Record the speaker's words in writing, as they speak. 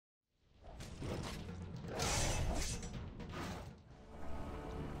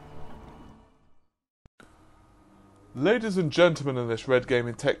Ladies and gentlemen, in this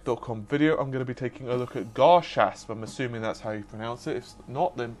RedGamingTech.com video, I'm going to be taking a look at Garshasp. I'm assuming that's how you pronounce it. If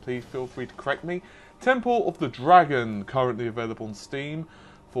not, then please feel free to correct me. Temple of the Dragon, currently available on Steam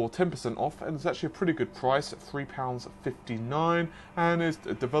for 10% off, and it's actually a pretty good price at £3.59, and is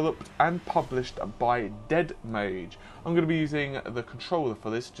developed and published by Dead Mage. I'm going to be using the controller for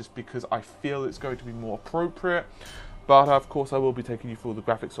this just because I feel it's going to be more appropriate, but of course I will be taking you through the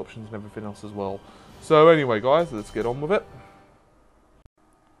graphics options and everything else as well. So anyway guys, let's get on with it.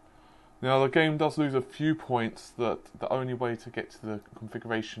 Now the game does lose a few points that the only way to get to the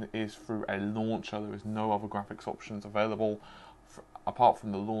configuration is through a launcher. There is no other graphics options available apart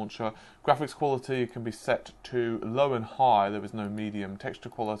from the launcher. Graphics quality can be set to low and high, there is no medium. Texture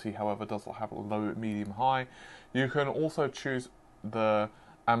quality however does have a low, medium, high. You can also choose the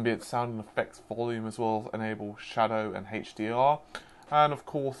ambient sound and effects volume as well as enable shadow and HDR. And of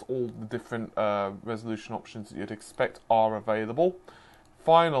course all the different resolution options that you'd expect are available.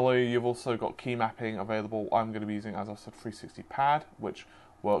 Finally, you've also got key mapping available. I'm going to be using, as I said, 360 pad, which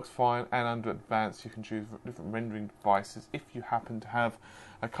works fine. And under advanced, you can choose different rendering devices if you happen to have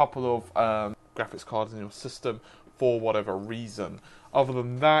a couple of graphics cards in your system for whatever reason. Other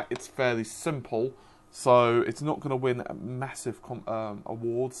than that, it's fairly simple. So it's not going to win massive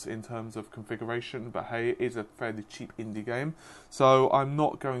awards in terms of configuration, but hey, it is a fairly cheap indie game, so I'm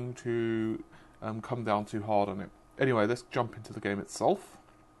not going to come down too hard on it. Anyway, let's jump into the game itself.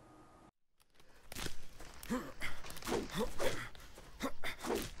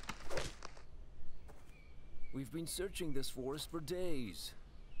 We've been searching this forest for days.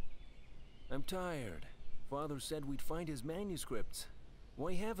 I'm tired. Father said we'd find his manuscripts.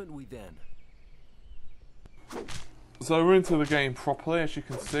 Why haven't we then? So we're into the game properly, as you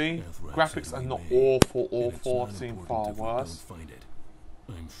can see. Graphics are not awful. I've seen far worse.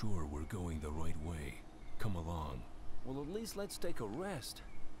 I'm sure we're going the right way. Come along. Well, at least let's take a rest.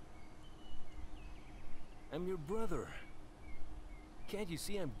 I'm your brother. Can't you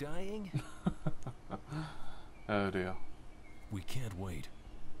see I'm dying? Oh dear. We can't wait.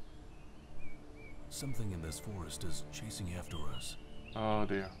 Something in this forest is chasing after us. Oh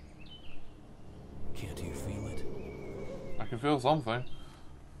dear. Can't you feel it? I can feel something.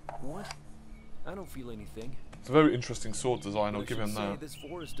 What? I don't feel anything. It's a very interesting sword design, I'll give him that. This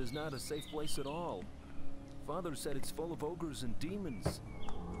forest is not a safe place at all. Father said it's full of ogres and demons.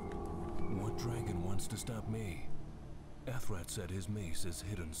 What dragon wants to stop me? Athrat said his mace is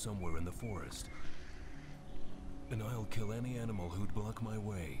hidden somewhere in the forest. And I'll kill any animal who'd block my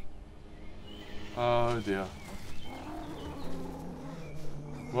way. Oh dear.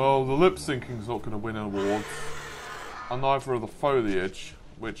 Well, the lip syncing's not going to win awards, and neither of the foliage,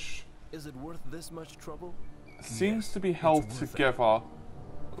 which is it worth this much trouble? Seems to be held together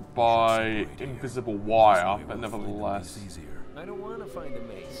by invisible wire, but nevertheless. I don't want to find the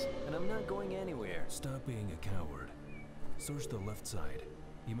mace, and I'm not going anywhere. Stop being a coward. Search the left side.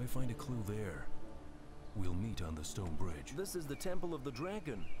 You may find a clue there. We'll meet on the stone bridge. This is the Temple of the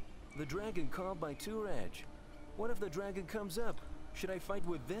Dragon. The dragon called by Turaj. What if the dragon comes up? Should I fight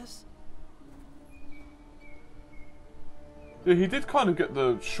with this? Yeah, he did kind of get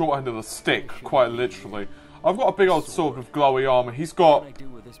the short end of the stick, quite literally. I've got a big old sword with glowy armor. He's got, I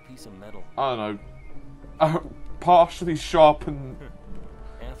don't know, a partially sharpened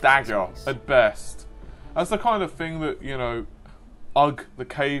dagger at best. That's the kind of thing that, you know, Ugg the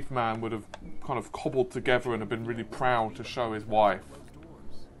caveman would have kind of cobbled together and have been really proud to show his wife.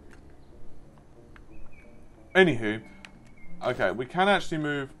 Anywho, okay, we can actually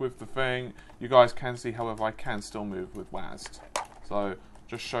move with the thing. You guys can see, however, I can still move with WASD. So,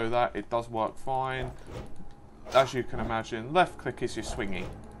 just show that. It does work fine. As you can imagine, left click is your swingy.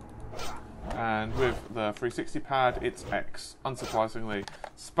 And with the 360 pad, it's X. Unsurprisingly,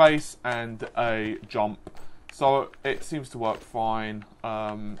 space and a jump. So, it seems to work fine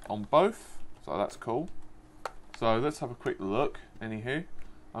on both. So, that's cool. So, let's have a quick look. Anywho,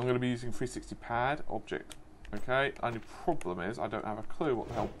 I'm going to be using 360 pad, object. Okay, only problem is I don't have a clue what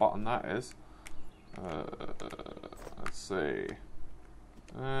the hell button that is. Let's see.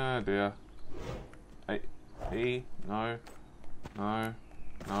 Oh dear. E? No. No.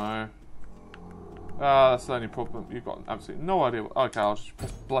 No. Ah, that's the only problem. You've got absolutely no idea. Okay, I'll just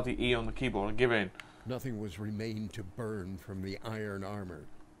press bloody E on the keyboard and give in. Nothing was remained to burn from the iron armor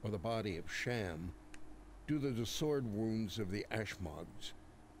or the body of Sham due to the sword wounds of the Ashmogs.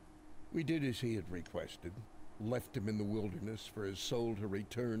 We did as he had requested. Left him in the wilderness for his soul to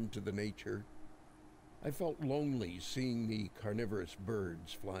return to the nature. I felt lonely seeing the carnivorous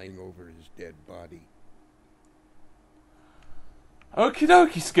birds flying over his dead body. Okie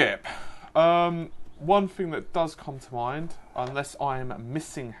dokie, Skip. one thing that does come to mind, unless I am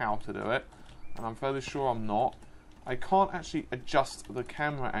missing how to do it, and I'm fairly sure I'm not, I can't actually adjust the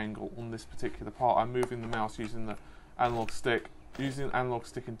camera angle on this particular part. I'm moving the mouse using the analog stick. Using the analog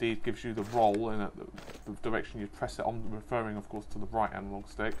stick indeed gives you the roll in the direction you press it. I'm referring, of course, to the right analog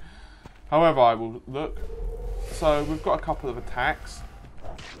stick. However, I will look. So we've got a couple of attacks.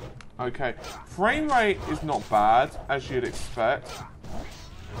 Okay, frame rate is not bad, as you'd expect.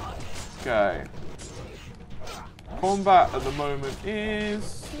 Okay. Combat at the moment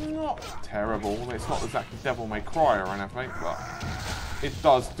is not terrible. I mean, it's not exactly Devil May Cry or anything, but it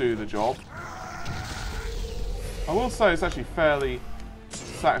does do the job. I will say it's actually fairly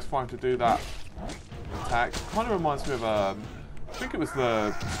satisfying to do that attack. It kind of reminds me of, I think it was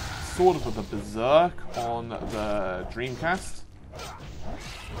the sort of the Berserk on the Dreamcast.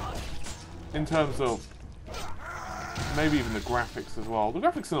 In terms of maybe even the graphics as well. The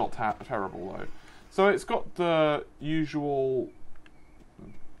graphics are not terrible though. So it's got the usual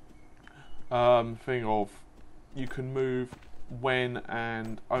thing of you can move when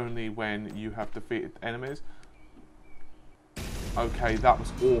and only when you have defeated enemies. Okay, that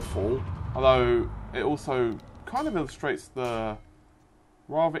was awful. Although it also kind of illustrates the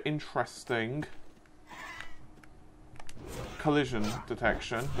rather interesting collision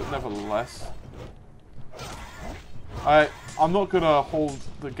detection, but nevertheless. I'm not going to hold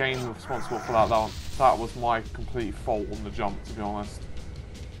the game responsible for that. That was my complete fault on the jump, to be honest.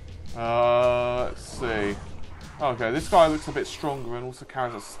 Let's see. Okay, this guy looks a bit stronger and also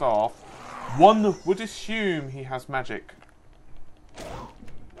carries a staff. One would assume he has magic.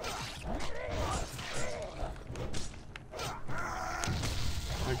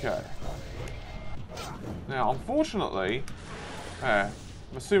 Okay. Now, unfortunately, I'm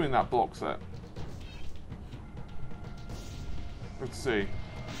assuming that blocks it. Let's see.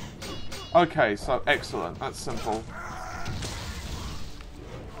 Okay, so excellent. That's simple.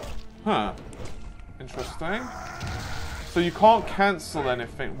 Huh. Interesting. So you can't cancel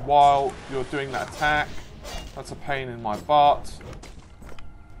anything while you're doing that attack. That's a pain in my butt.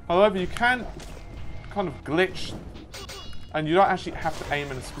 However, you can kind of glitch, and you don't actually have to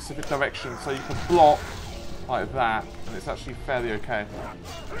aim in a specific direction, so you can block like that, and it's actually fairly okay.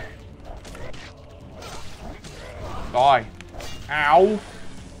 Die. Ow.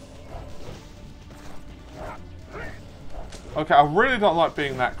 Okay, I really don't like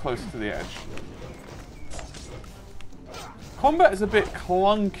being that close to the edge. Combat is a bit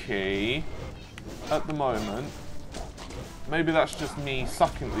clunky at the moment. Maybe that's just me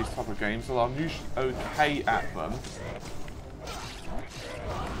sucking at these type of games, although I'm usually okay at them.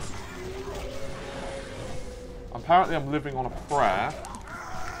 Apparently I'm living on a prayer.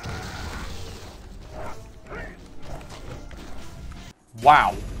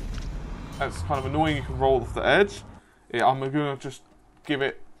 Wow. That's kind of annoying, you can roll off the edge. Yeah, I'm going to just give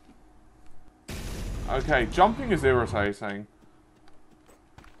it... Okay, jumping is irritating.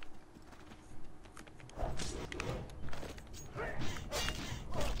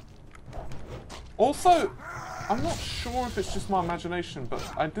 Also, I'm not sure if it's just my imagination, but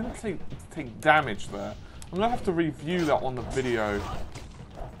I didn't take damage there. I'm going to have to review that on the video.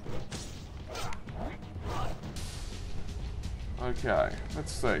 Okay,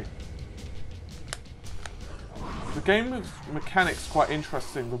 let's see. The game mechanics quite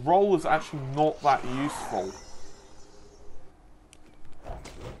interesting. The roll is actually not that useful.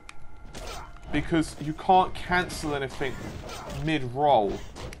 Because you can't cancel anything mid-roll.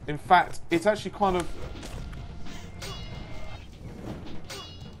 In fact, it's actually kind of...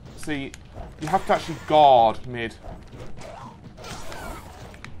 See, you have to actually guard mid.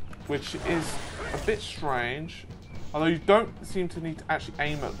 Which is a bit strange. Although you don't seem to need to actually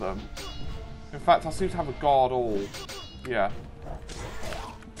aim at them. In fact, I seem to have a guard all. Yeah.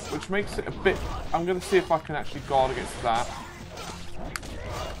 Which makes it a bit... I'm going to see if I can actually guard against that.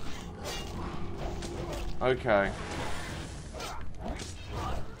 Okay.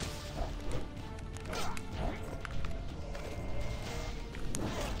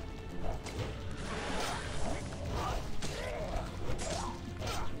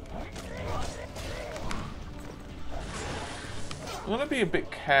 I'm going to be a bit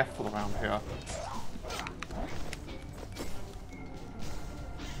careful around here.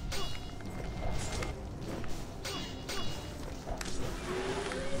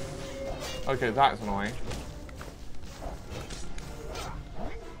 Okay, that's annoying.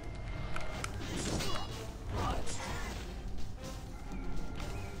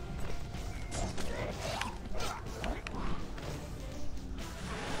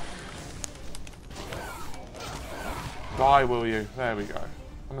 Die, will you? There we go.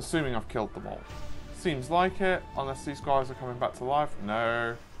 I'm assuming I've killed them all. Seems like it, unless these guys are coming back to life.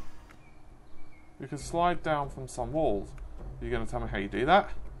 No. You can slide down from some walls. Are you going to tell me how you do that?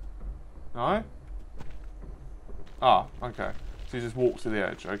 No? Ah, okay. So you just walk to the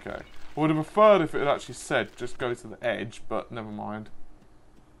edge, okay. I would have preferred if it had actually said just go to the edge, but never mind.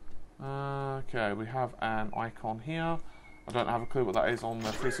 Okay, we have an icon here. I don't have a clue what that is on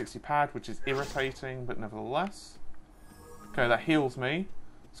the 360 pad, which is irritating, but nevertheless. Okay, that heals me.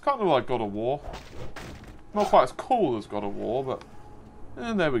 It's kind of like God of War. Not quite as cool as God of War, but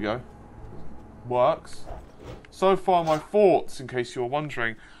there we go. Works. So far, my thoughts, in case you're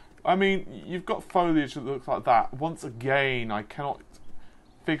wondering. I mean, you've got foliage that looks like that. Once again, I cannot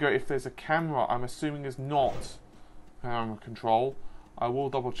figure if there's a camera. I'm assuming it's not camera control. I will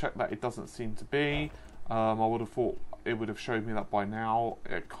double check that it doesn't seem to be. I would have thought it would have showed me that by now.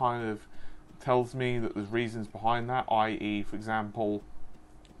 It kind of tells me that there's reasons behind that, i.e., for example,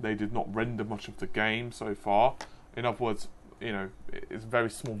 they did not render much of the game so far. In other words, you know, it's a very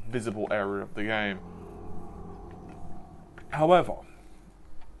small visible area of the game. However,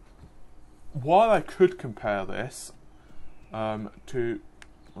 while I could compare this to...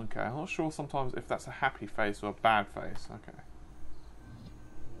 Okay, I'm not sure sometimes if that's a happy face or a bad face. Okay.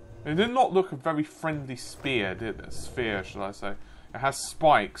 It did not look a very friendly spear, did it? Sphere, should I say. It has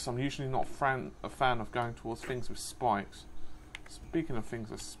spikes. I'm usually not a fan of going towards things with spikes. Speaking of things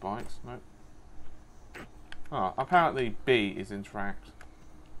with spikes, no. Ah, apparently B is interact.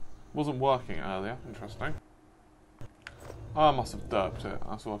 Wasn't working earlier. Interesting. Oh, I must have derped it.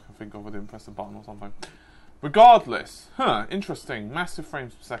 That's all I can think of. I didn't press the button or something. Regardless, interesting. Massive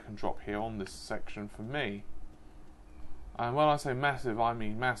frames per second drop here on this section for me. And when I say massive, I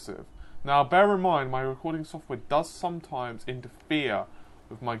mean massive. Now, bear in mind, my recording software does sometimes interfere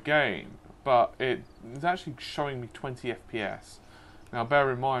with my game, but it's actually showing me 20 FPS. Now,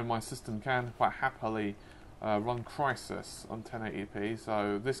 bear in mind, my system can quite happily run Crysis on 1080p,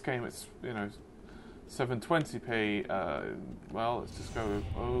 so this game, it's, you know, 720p. Well, let's just go with...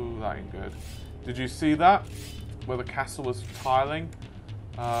 Oh, that ain't good. Did you see that? Where the castle was tiling?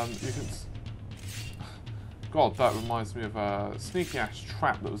 You can... God, that reminds me of a sneaky-ass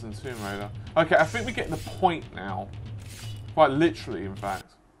trap that was in Tomb Raider. Okay, I think we get the point now. Quite literally, in fact.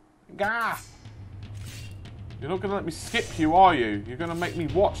 Gah! You're not going to let me skip you, are you? You're going to make me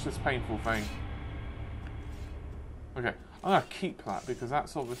watch this painful thing. Okay, I'm going to keep that because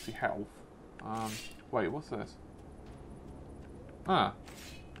that's obviously health. Wait, what's this? Ah.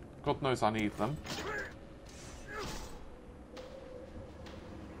 God knows I need them.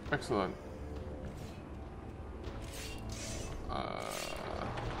 Excellent.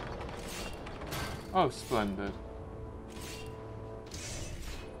 Oh, splendid.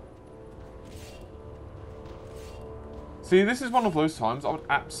 See, this is one of those times I would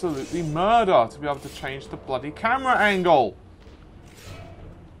absolutely murder to be able to change the bloody camera angle.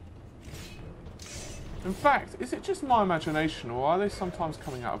 In fact, is it just my imagination, or are they sometimes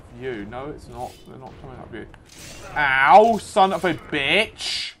coming out of view? No, it's not. They're not coming out of view. Ow, son of a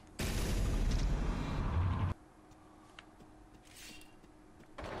bitch!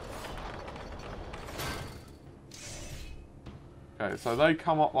 Okay, so they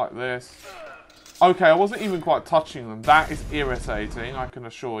come up like this. Okay, I wasn't even quite touching them. That is irritating, I can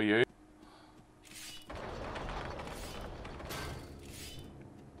assure you.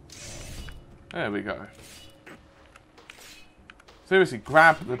 There we go. Seriously,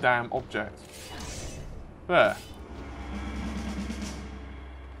 grab the damn object. There.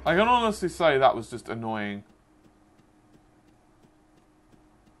 I can honestly say that was just annoying.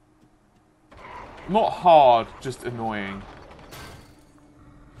 Not hard, just annoying.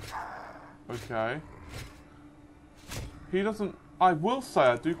 Okay. He doesn't... I will say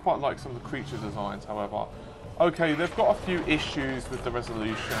I do quite like some of the creature designs, however. Okay, they've got a few issues with the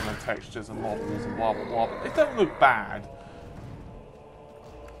resolution and textures and models and blah blah blah, but it doesn't look bad.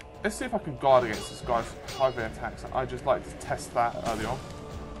 Let's see if I can guard against this guy's 5A attacks. I'd just like to test that early on.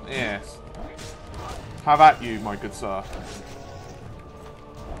 Yes. Have at you, my good sir.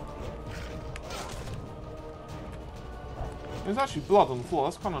 There's actually blood on the floor,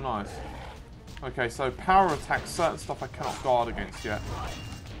 that's kind of nice. Okay, so power attacks, certain stuff I cannot guard against yet.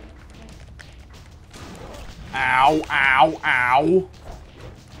 Ow, ow, ow!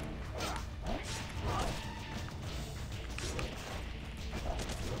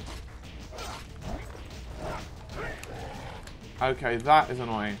 Okay, that is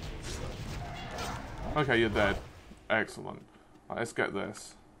annoying. Okay, you're dead. Excellent. Right, let's get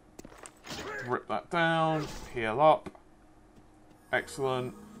this. Rip that down, heal up.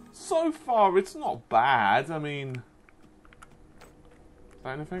 Excellent. So far, it's not bad. I mean,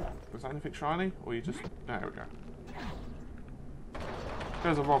 that anything? Was that anything shiny? Or you just... There we go.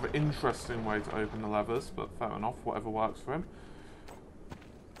 There's a rather interesting way to open the levers, but fair enough, whatever works for him.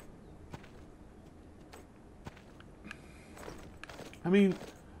 I mean,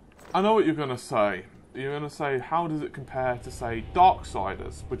 I know what you're going to say. You're going to say, how does it compare to, say,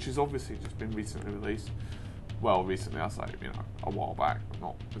 Darksiders, which has obviously just been recently released. Well, recently, I say, you know, a while back,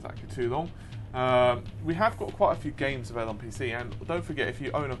 not exactly too long. We have got quite a few games available on PC, and don't forget, if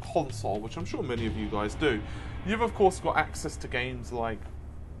you own a console, which I'm sure many of you guys do, you've of course got access to games like,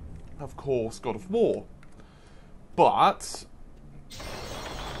 of course, God of War. But...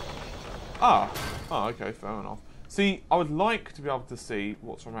 Oh, okay, fair enough. See, I would like to be able to see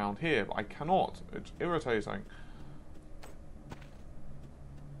what's around here, but I cannot. It's irritating.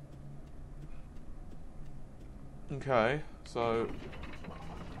 Okay, so...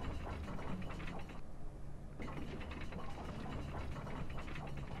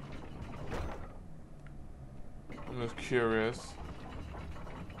 I'm just curious.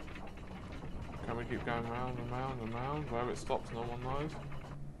 Can we keep going round and round and round? Where it stops, no one knows.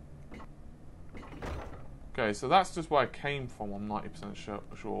 Okay, so that's just where I came from, I'm 90%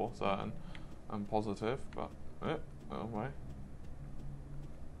 sure, certain, and positive, but... Oh, wait.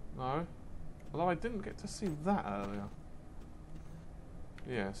 No. Although I didn't get to see that earlier.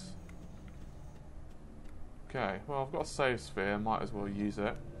 Yes. Okay, well I've got a save sphere, might as well use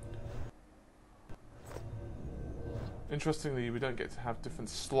it. Interestingly, we don't get to have different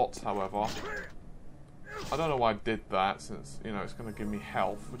slots, however. I don't know why I did that, since, you know, it's going to give me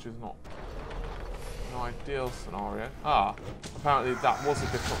health, which is not an ideal scenario. Ah, apparently that was a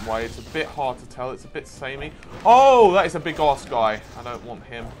different way. It's a bit hard to tell, it's a bit samey. Oh, that is a big ass guy. I don't want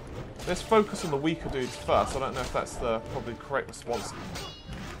him. Let's focus on the weaker dudes first. I don't know if that's the probably correct response.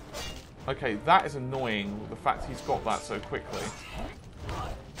 Okay, that is annoying, the fact he's got that so quickly.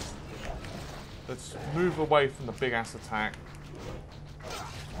 Let's move away from the big ass attack.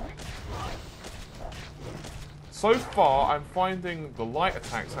 So far, I'm finding the light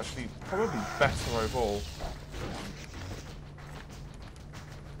attacks actually probably better overall.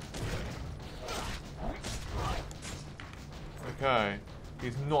 Okay,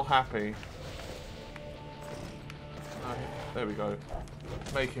 he's not happy. There we go.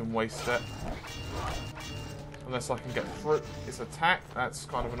 Make him waste it. Unless I can get through his attack, that's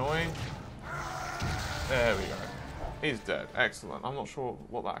kind of annoying. There we go. He's dead. Excellent. I'm not sure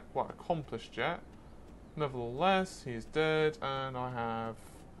what that quite accomplished yet. Nevertheless, he's dead, and I have...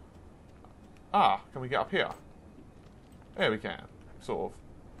 Ah, can we get up here? There we can. Sort of.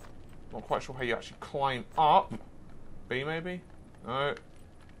 Not quite sure how you actually climb up. B, maybe? No.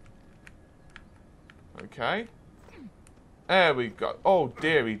 Okay. There we go. Oh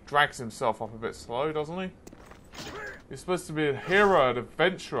dear, he drags himself up a bit slow, doesn't he? He's supposed to be a hero, an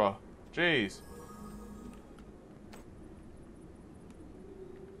adventurer. Jeez.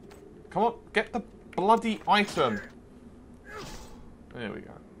 Come on, get the bloody item. There we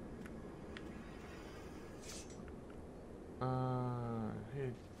go.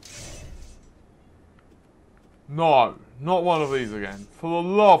 No, not one of these again. For the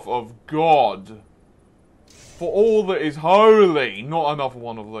love of God. For all that is holy, not another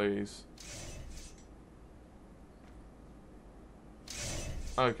one of these.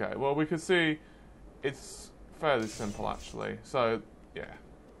 Okay, well we can see it's fairly simple actually. So, yeah.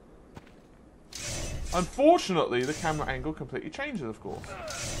 Unfortunately, the camera angle completely changes, of course.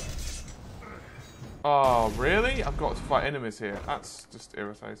 Oh, really? I've got to fight enemies here. That's just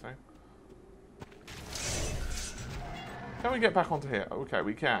irritating. Can we get back onto here? Okay,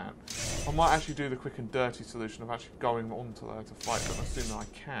 we can. I might actually do the quick and dirty solution of actually going onto there to fight them as soon as I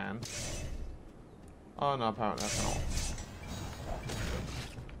can. Oh no, apparently I cannot.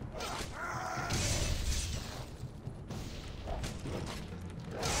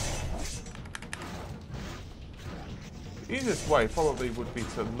 The easiest way probably would be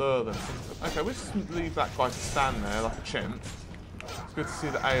to lure them into... Okay, we just leave that guy to stand there like a chimp. It's good to see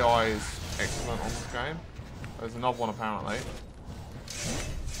the AI is excellent on this game. There's another one apparently.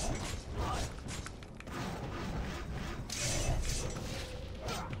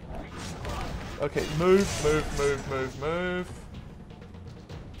 Okay, move.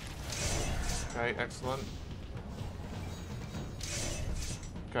 Okay, excellent.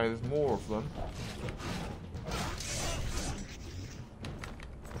 Okay, there's more of them.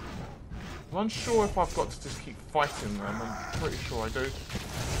 I'm unsure if I've got to just keep fighting them. I'm pretty sure I do.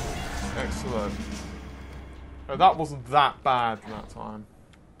 Excellent. Oh, that wasn't that bad that time.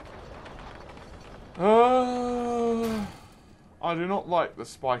 I do not like the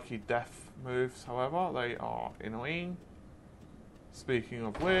spiky death moves, however. They are annoying. Speaking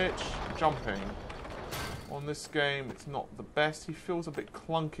of which, jumping. On this game, it's not the best. He feels a bit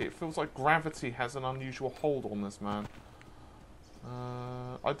clunky. It feels like gravity has an unusual hold on this man.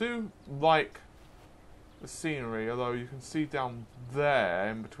 I do like the scenery, although you can see down there,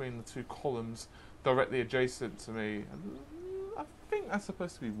 in between the two columns, directly adjacent to me. I think that's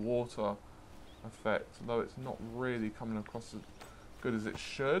supposed to be water effect, although it's not really coming across as good as it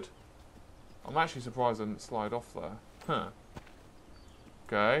should. I'm actually surprised I didn't slide off there. Huh.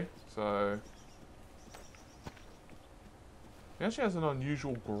 Okay, so... he actually has an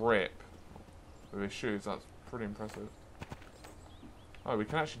unusual grip with his shoes. That's pretty impressive. Oh, we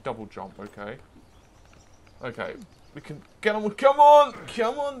can actually double jump, okay. Okay, we can get on. Come on!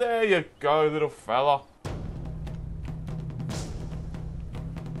 Come on, there you go, little fella.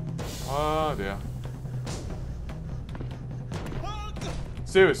 Oh dear.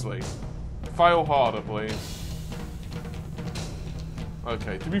 Seriously. Fail harder, please.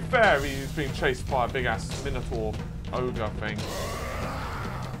 Okay, to be fair, he's being chased by a big ass Minotaur ogre thing.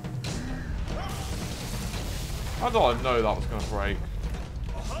 How did I know that was going to break?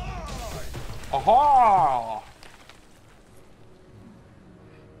 Aha!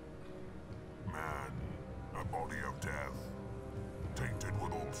 Man, a body of death, tainted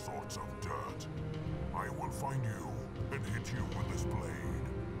with all sorts of dirt. I will find you and hit you with this blade,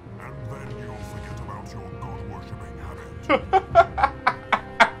 and then you'll forget about your god-worshipping habit.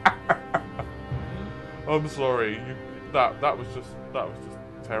 I'm sorry. That was just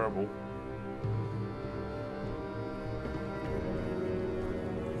terrible.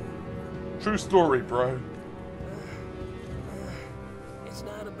 True story, bro. It's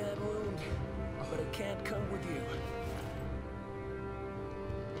not a bad wound, but it can't come with you.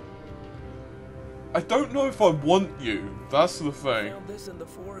 I don't know if I want you. That's the thing. Found this in the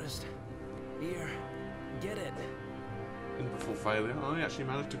forest. Here, get it. In before failure, I actually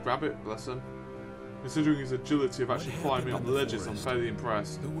managed to grab it. Bless him. Considering his agility of actually climbing up the ledges, I'm fairly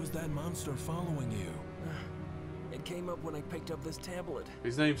impressed. Who was that monster following you? It came up when I picked up this tablet.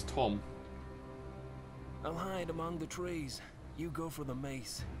 His name's Tom. I'll hide among the trees. You go for the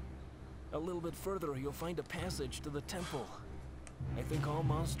mace. A little bit further, you'll find a passage to the temple. I think all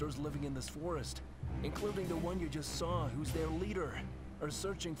monsters living in this forest, including the one you just saw, who's their leader, are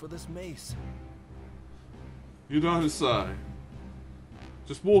searching for this mace. You don't say.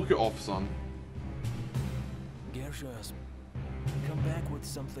 Just walk it off, son. Garshasp, come back with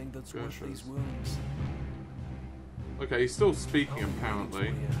something that's worth these wounds. Okay, he's still speaking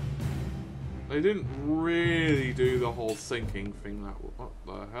apparently. They didn't really do the whole sinking thing. That what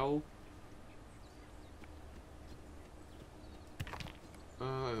the hell?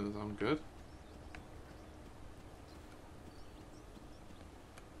 That doesn't sound good.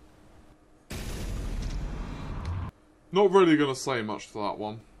 Not really gonna say much for that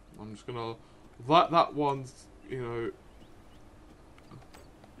one. I'm just gonna let that one's, you know,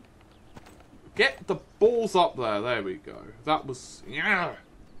 get the balls up there. There we go. That was, yeah.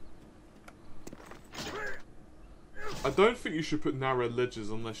 I don't think you should put narrow ledges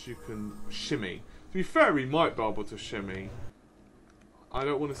unless you can shimmy. To be fair, he might be able to shimmy. I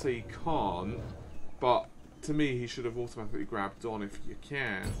don't want to say he can't, but to me he should have automatically grabbed on if you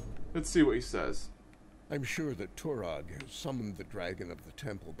can. Let's see what he says. I'm sure that Turag has summoned the dragon of the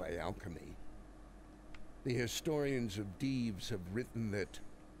temple by alchemy. The historians of Deves have written that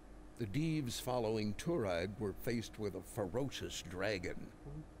the Deves following Turag were faced with a ferocious dragon.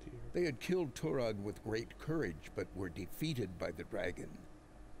 Oh dear. They had killed Turag with great courage, but were defeated by the dragon.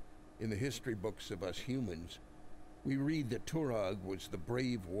 In the history books of us humans, we read that Turag was the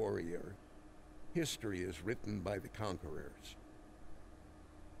brave warrior. History is written by the conquerors.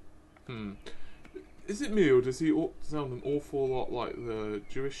 Is it me, or does he sound an awful lot like the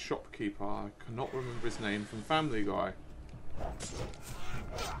Jewish shopkeeper? I cannot remember his name from Family Guy.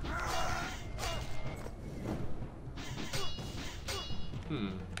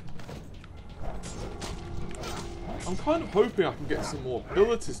 I'm kind of hoping I can get some more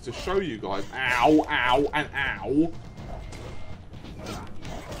abilities to show you guys. Ow, ow, and ow.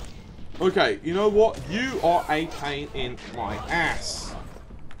 Okay, you know what? You are a pain in my ass.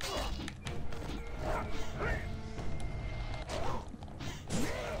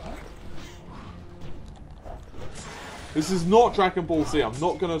 This is not Dragon Ball Z. I'm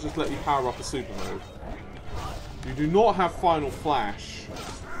not going to just let you power up a super move. You do not have Final Flash.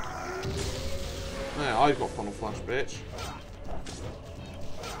 Yeah, I've got Final Flash, bitch.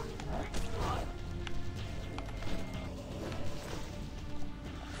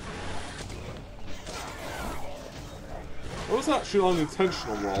 It was actually an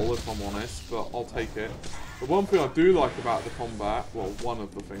unintentional roll, if I'm honest, but I'll take it. The one thing I do like about the combat, well, one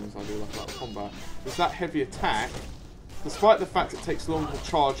of the things I do like about the combat, is that heavy attack, despite the fact it takes longer to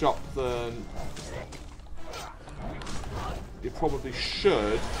charge up than it probably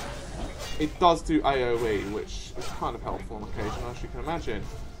should, it does do AoE, which is kind of helpful on occasion, as you can imagine.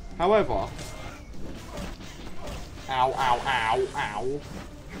 However, ow, ow, ow, ow.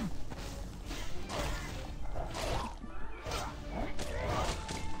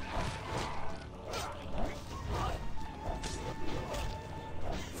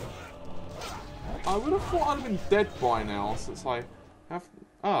 I would have thought I'd have been dead by now, since I have...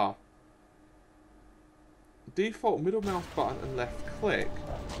 Default middle mouse button and left click.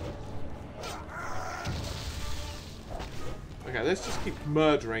 Okay, let's just keep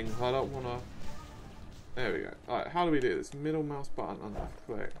murdering, because I don't want to... There we go. Alright, how do we do this? Middle mouse button and left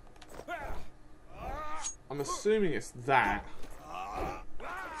click. I'm assuming it's that.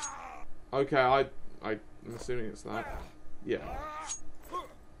 Okay, I'm assuming it's that. Yeah.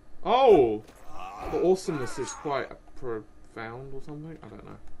 Oh! The awesomeness is quite profound or something? I don't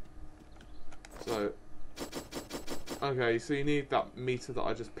know. So... Okay, so you need that meter that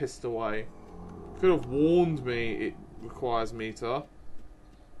I just pissed away. Could have warned me it requires meter.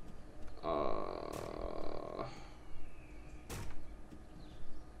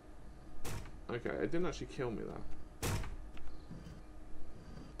 Okay, it didn't actually kill me though.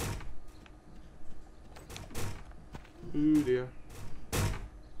 Ooh dear.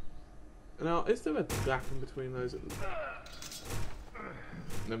 Now, is there a gap in between those?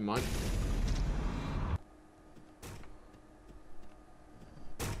 Never mind.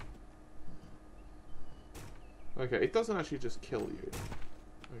 Okay, it doesn't actually just kill you.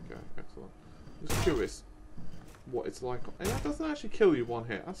 Okay, excellent. I'm just curious what it's like. And that doesn't actually kill you one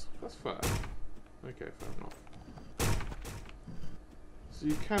hit. That's fair. Okay, fair enough. So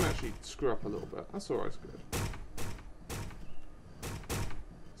you can actually screw up a little bit. That's alright, it's good.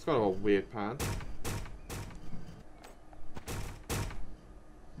 It's kind of a weird pan.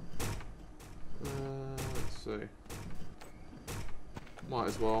 Let's see. Might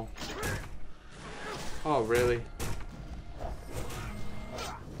as well. Oh, really?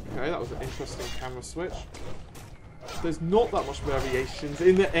 Okay, that was an interesting camera switch. There's not that much variations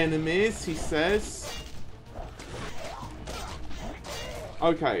in the enemies, he says.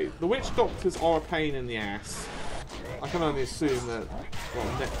 Okay, the witch doctors are a pain in the ass. I can only assume that,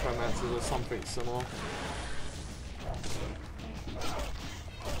 well, necromancers or something similar.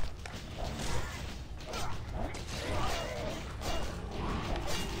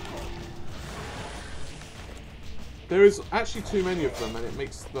 There is actually too many of them, and it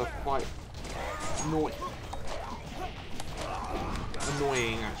makes the fight annoying,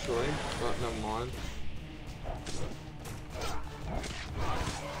 actually, but never mind.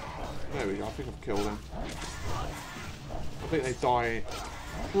 There we go, I think I've killed him. I think they die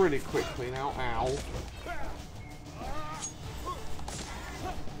pretty quickly now. Ow.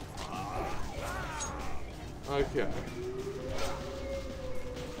 Okay.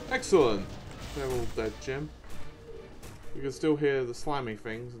 Excellent. They're all dead, Jim. You can still hear the slimy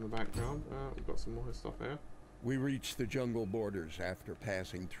things in the background. We've got some more stuff here. We reached the jungle borders after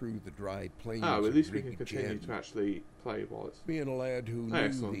passing through the dry plains. Oh, at least we can continue to actually play while it's... Being a lad who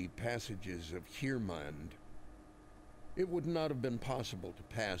knew the passages of Hirmand, it would not have been possible to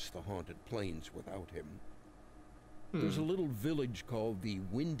pass the haunted plains without him. There's a little village called the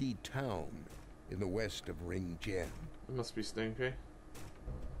Windy Town in the west of Ring Gen. It must be stinky.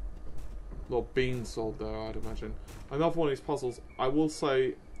 A lot of beans sold there, I'd imagine. Another one of these puzzles. I will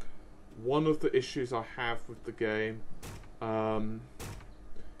say, one of the issues I have with the game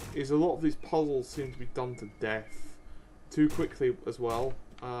is a lot of these puzzles seem to be done to death too quickly as well.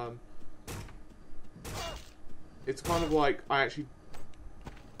 It's kind of like I'm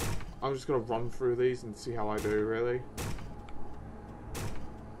just gonna run through these and see how I do, really.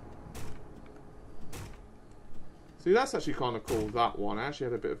 See, that's actually kind of cool, that one. I actually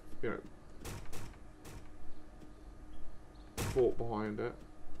had a bit of, you know, thought behind it.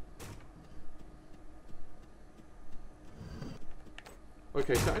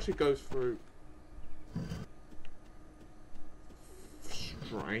 Okay, so it actually goes through...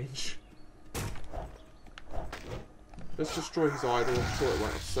 Strange. Let's destroy his idol. I'm sure it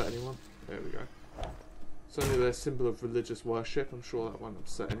won't upset anyone. There we go. It's only their symbol of religious worship. I'm sure that won't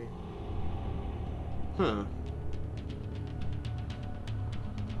upset any. Huh.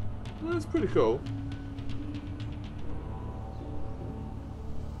 Well, that's pretty cool.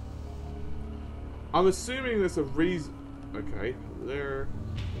 I'm assuming there's a reason... Okay, there...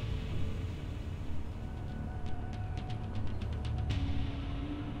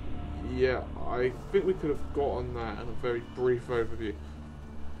 yeah, I think we could have gotten that in a very brief overview.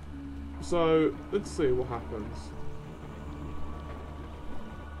 So, let's see what happens.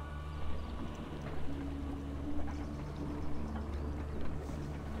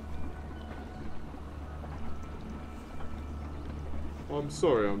 I'm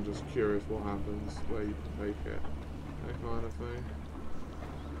sorry, I'm just curious what happens, where you can take it, that kind of thing.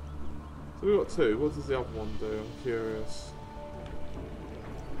 So we've got two, what does the other one do? I'm curious.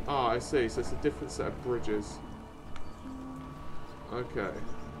 Ah, I see, so it's a different set of bridges. Okay,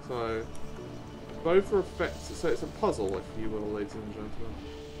 so both are effective, so it's a puzzle, if you will, ladies and gentlemen.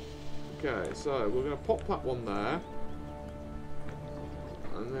 Okay, so we're going to pop that one there,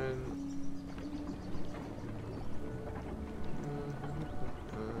 and then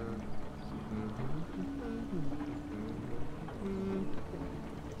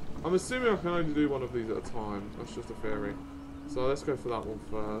I'm assuming I can only do one of these at a time. That's just a theory. So let's go for that one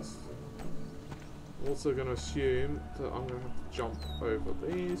first. I'm also going to assume that I'm going to have to jump over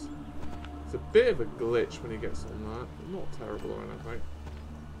these. It's a bit of a glitch when he gets on that. Not terrible or anything.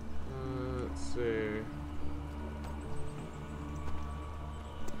 Let's see.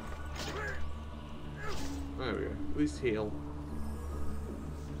 There we go. At least heal.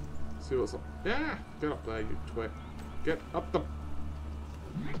 See what's up. Yeah! Get up there, you twit. Get up the...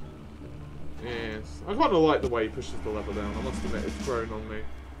 Yes. I kind of like the way he pushes the lever down. I must admit, it's grown on me.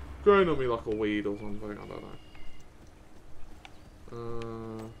 Grown on me like a weed or something. I don't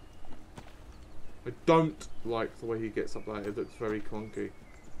know. I don't like the way he gets up there. It looks very clunky.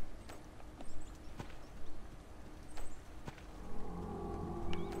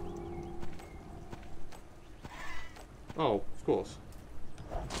 Oh, of course.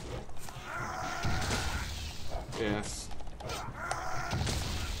 Yes.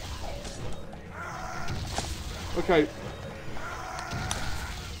 Okay.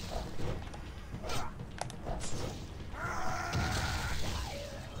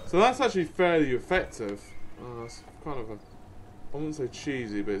 So that's actually fairly effective. It's kind of a, I wouldn't say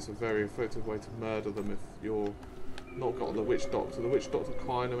cheesy, but it's a very effective way to murder them if you're not got the Witch Doctor. The Witch Doctor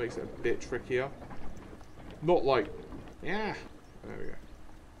kind of makes it a bit trickier. Not like, yeah, there we go.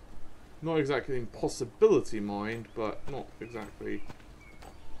 Not exactly impossibility mind, but not exactly.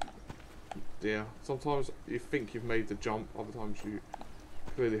 Yeah, sometimes you think you've made the jump, other times you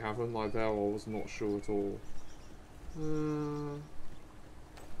clearly haven't. Like there, I was not sure at all.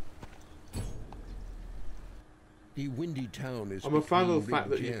 The windy town is. I'm a fan of the fact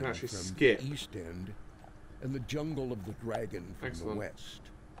that you can actually skip. The east end, and the jungle of the dragon from the west.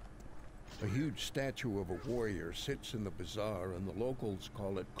 A huge statue of a warrior sits in the bazaar, and the locals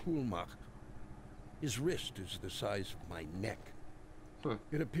call it Kulmach. His wrist is the size of my neck. Huh.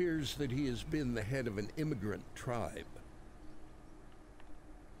 It appears that he has been the head of an immigrant tribe.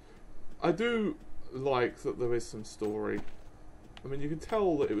 I do like that there is some story. I mean, you can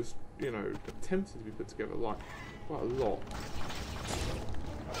tell that it was, you know, attempted to be put together, like, quite a lot.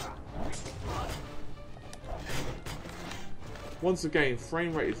 Once again,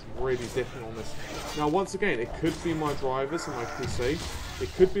 frame rate is really different on this. Now, once again, it could be my drivers and my PC.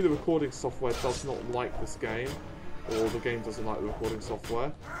 It could be the recording software does not like this game. Or the game doesn't like the recording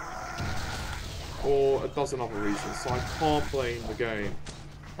software. Or a dozen other reasons. So I can't blame the game.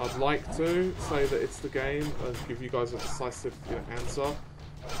 I'd like to say that it's the game and give you guys a decisive answer.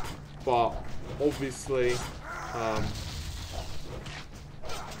 But, obviously... Oh,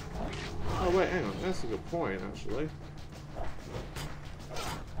 wait, hang on. That's a good point, actually.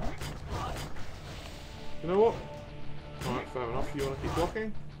 You know what? Alright, fair enough. You want to keep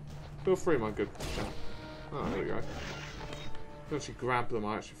blocking? Feel free, my good chap. Oh, there we go. I actually grab them.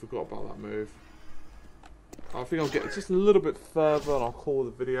 I actually forgot about that move. I think I'll get just a little bit further and I'll call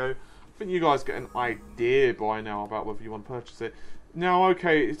the video. I think you guys get an idea by now about whether you want to purchase it. Now,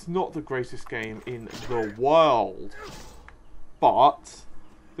 okay, it's not the greatest game in the world. But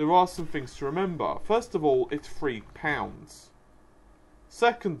there are some things to remember. First of all, it's £3.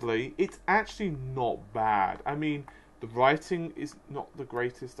 Secondly, it's actually not bad. I mean, the writing is not the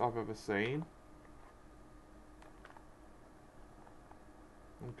greatest I've ever seen.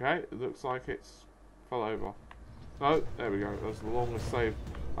 Okay, it looks like it's fell over. No, there we go. That was the longest save.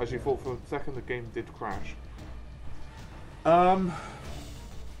 As you thought for a second, the game did crash.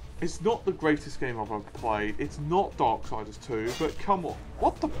 It's not the greatest game I've ever played. It's not Darksiders 2, but come on.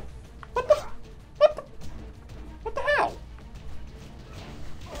 What the hell?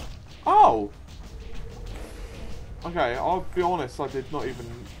 Oh! Okay, I'll be honest, I did not even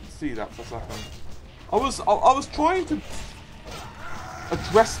see that for a second. I was trying to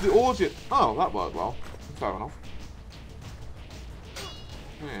address the audience. Oh, that worked well. Fair enough.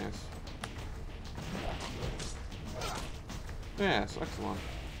 Yes. Yes, excellent.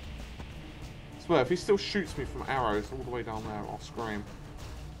 I swear, if he still shoots me from arrows all the way down there, I'll scream.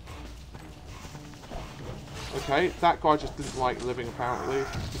 Okay, that guy just didn't like living, apparently.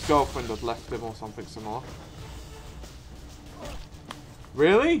 His girlfriend had left him or something similar.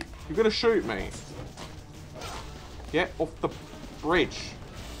 Really? You're gonna shoot me? Get off the bridge.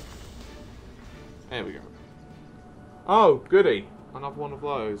 There we go. Oh, goody. Another one of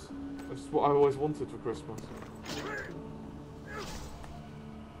those. That's what I always wanted for Christmas.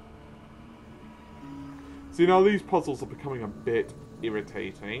 See, now these puzzles are becoming a bit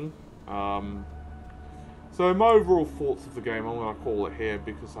irritating. So my overall thoughts of the game, I'm going to call it here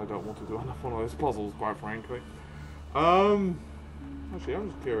because I don't want to do another one of those puzzles, quite frankly. Actually, I'm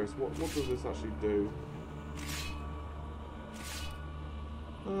just curious, what does this actually do?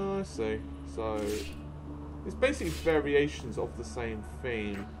 I see. So, it's basically variations of the same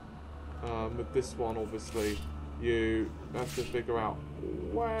theme. With this one, obviously, you have to figure out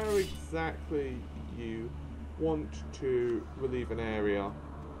where exactly you want to relieve an area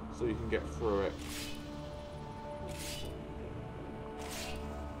so you can get through it.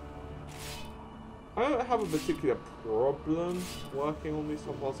 I don't have a particular problem working on these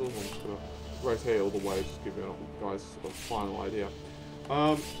puzzles. I'm just going to rotate all the way, just give you guys a final idea.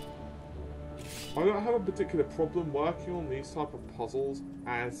 I don't have a particular problem working on these type of puzzles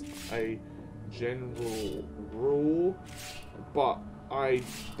as a general rule, but I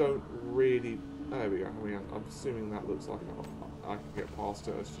don't really... There we go. I mean, I'm assuming that looks like I can get past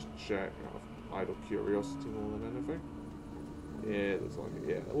it. It's just sheer kind of idle curiosity more than anything. Yeah, it looks like it.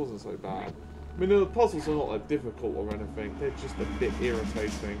 Yeah, it wasn't so bad. I mean, the puzzles are not that difficult or anything. They're just a bit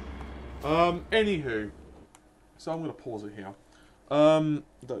irritating. Anywho, so I'm going to pause it here.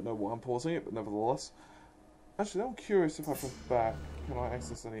 Don't know why I'm pausing it, but nevertheless. Actually, I'm curious if I press back. Can I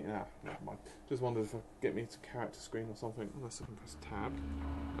access any... Nah, never mind. Just wondered if I get me to character screen or something. Unless I can press tab.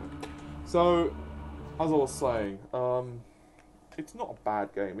 No. So, as I was saying, it's not a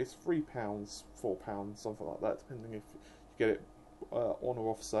bad game. It's £3, £4, something like that, depending if you get it on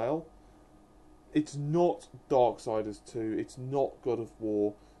or off sale. It's not Darksiders 2, it's not God of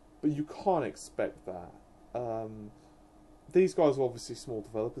War, but you can't expect that. These guys are obviously small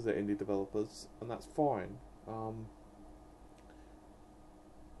developers, they're indie developers, and that's fine.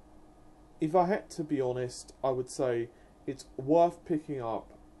 If I had to be honest, I would say it's worth picking up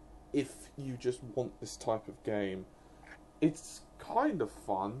if you just want this type of game. It's kind of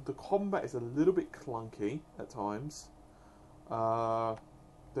fun. The combat is a little bit clunky at times.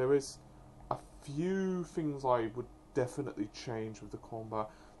 There is a few things I would definitely change with the combat.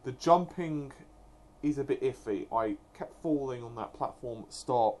 The jumping is a bit iffy. I kept falling on that platform at the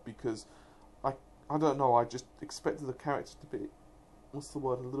start because I don't know, I just expected the character to be, what's the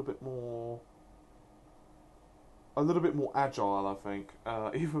word, a little bit more agile, I think.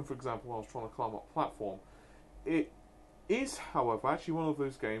 Even, for example, when I was trying to climb up a platform. It is, however, actually one of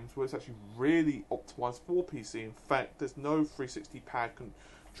those games where it's actually really optimised for PC. In fact, there's no 360 pad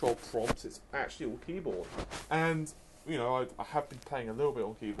control prompts, it's actually all keyboard. And, you know, I have been playing a little bit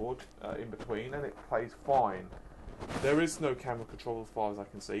on keyboard in between, and it plays fine. There is no camera control as far as I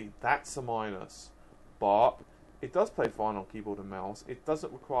can see. That's a minus. But it does play fine on keyboard and mouse. It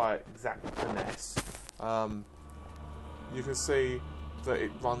doesn't require exact finesse. You can see that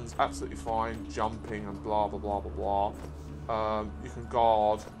it runs absolutely fine, jumping and blah blah blah blah blah. You can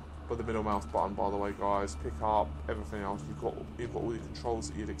guard with the middle mouse button, by the way, guys. Pick up everything else. You've got all the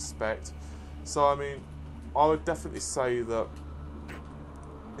controls that you'd expect. So I mean, I would definitely say that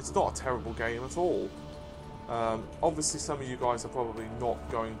it's not a terrible game at all. Obviously, some of you guys are probably not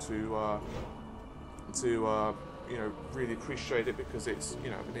going to you know, really appreciate it because it's, you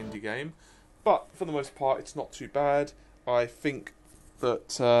know, an indie game. But for the most part, it's not too bad. I think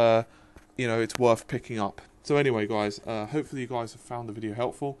that you know, it's worth picking up. So anyway, guys, hopefully you guys have found the video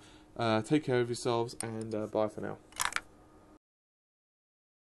helpful. Take care of yourselves, and bye for now.